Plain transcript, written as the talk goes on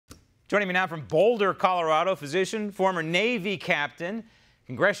Joining me now from Boulder, Colorado, physician, former Navy captain,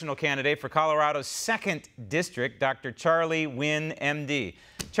 congressional candidate for Colorado's 2nd District, Dr. Charlie Winn, MD.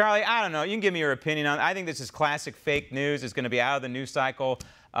 Charlie, I don't know. You can give me your opinion on it. I think this is classic fake news. It's going to be out of the news cycle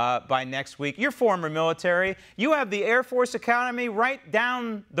by next week. You're former military. You have the Air Force Academy right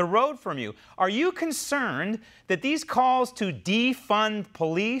down the road from you. Are you concerned that these calls to defund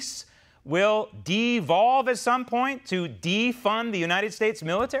police will devolve at some point to defund the United States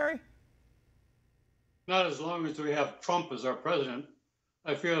military? Not as long as we have Trump as our president.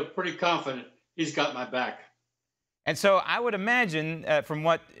 I feel pretty confident he's got my back. And so I would imagine, from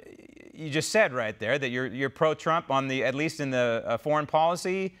what you just said right there, that you're pro-Trump on the, at least in the foreign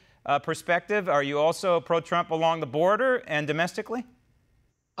policy perspective. Are you also pro-Trump along the border and domestically?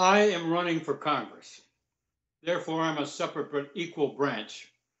 I am running for Congress. Therefore, I'm a separate but equal branch.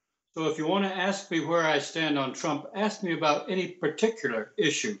 So if you want to ask me where I stand on Trump, ask me about any particular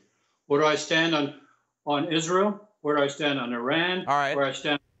issue. Where do I stand on Israel? Where do I stand on Iran? All right. Where I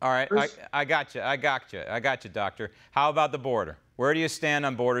stand. All right. I got you, Doctor. How about the border? Where do you stand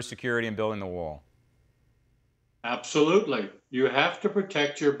on border security and building the wall? Absolutely. You have to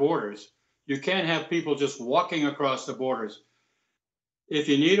protect your borders. You can't have people just walking across the borders. If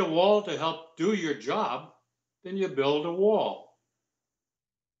you need a wall to help do your job, then you build a wall.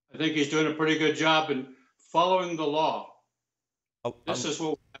 I think he's doing a pretty good job in following the law. This is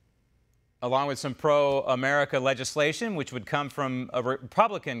what. Along with some pro-America legislation, which would come from a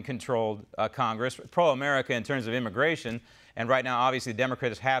Republican-controlled Congress, pro-America in terms of immigration. And right now, obviously,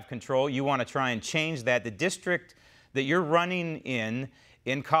 Democrats have control. You want to try and change that. The district that you're running in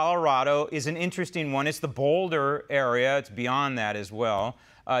Colorado is an interesting one. It's the Boulder area. It's beyond that as well.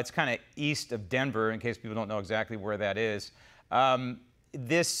 It's kind of east of Denver, in case people don't know exactly where that is.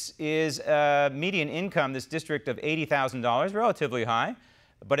 This is median income, this district, of $80,000, relatively high,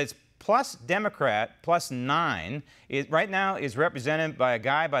 but it's plus Democrat, plus 9. It right now is represented by a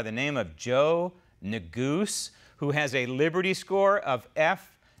guy by the name of Joe Neguse, who has a Liberty score of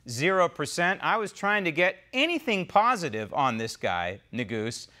F0%. I was trying to get anything positive on this guy,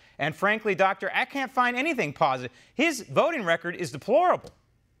 Neguse, and frankly, Doctor, I can't find anything positive. His voting record is deplorable.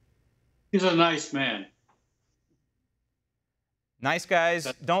 He's a nice man. Nice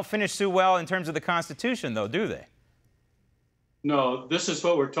guys don't finish too well in terms of the Constitution, though, do they? No, this is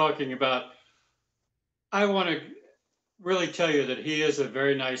what we're talking about. I want to really tell you that he is a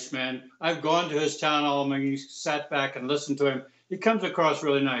very nice man. I've gone to his town hall meeting, sat back and listened to him. He comes across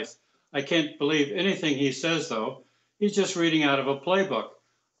really nice. I can't believe anything he says, though. He's just reading out of a playbook.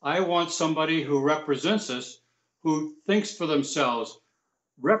 I want somebody who represents us, who thinks for themselves,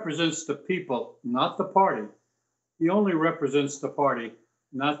 represents the people, not the party. He only represents the party,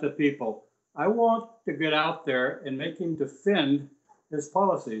 not the people. I want to get out there and make him defend his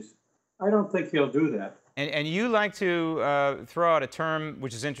policies. I don't think he'll do that. And you like to throw out a term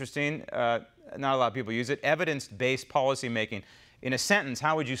which is interesting. Not a lot of people use it, evidence-based policymaking. In a sentence,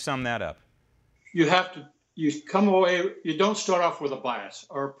 how would you sum that up? You come away, you don't start off with a bias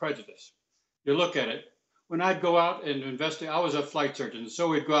or a prejudice. You look at it. When I'd go out and investigate, I was a flight surgeon, so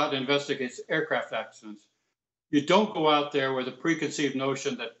we'd go out and investigate aircraft accidents. You don't go out there with a preconceived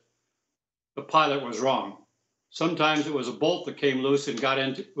notion that the pilot was wrong. Sometimes it was a bolt that came loose and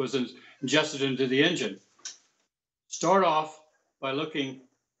was ingested into the engine. Start off by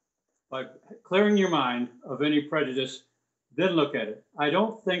clearing your mind of any prejudice, then look at it. I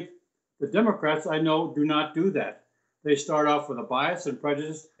don't think the Democrats I know do not do that. They start off with a bias and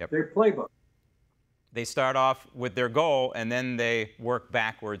prejudice, their playbook. They start off with their goal and then they work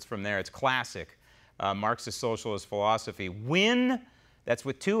backwards from there. It's classic Marxist socialist philosophy. Winn, that's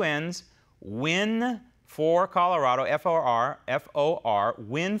with 2 N's, Winn for Colorado, F-O-R,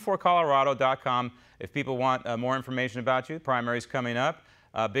 winnforcolorado.com. If people want more information about you, primary's coming up.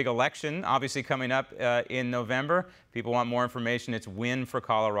 Big election, obviously, coming up in November. People want more information, it's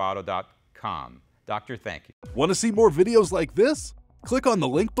winnforcolorado.com. Doctor, thank you. Want to see more videos like this? Click on the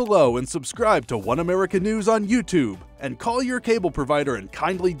link below and subscribe to One America News on YouTube. And call your cable provider and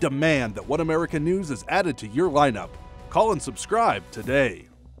kindly demand that One America News is added to your lineup. Call and subscribe today.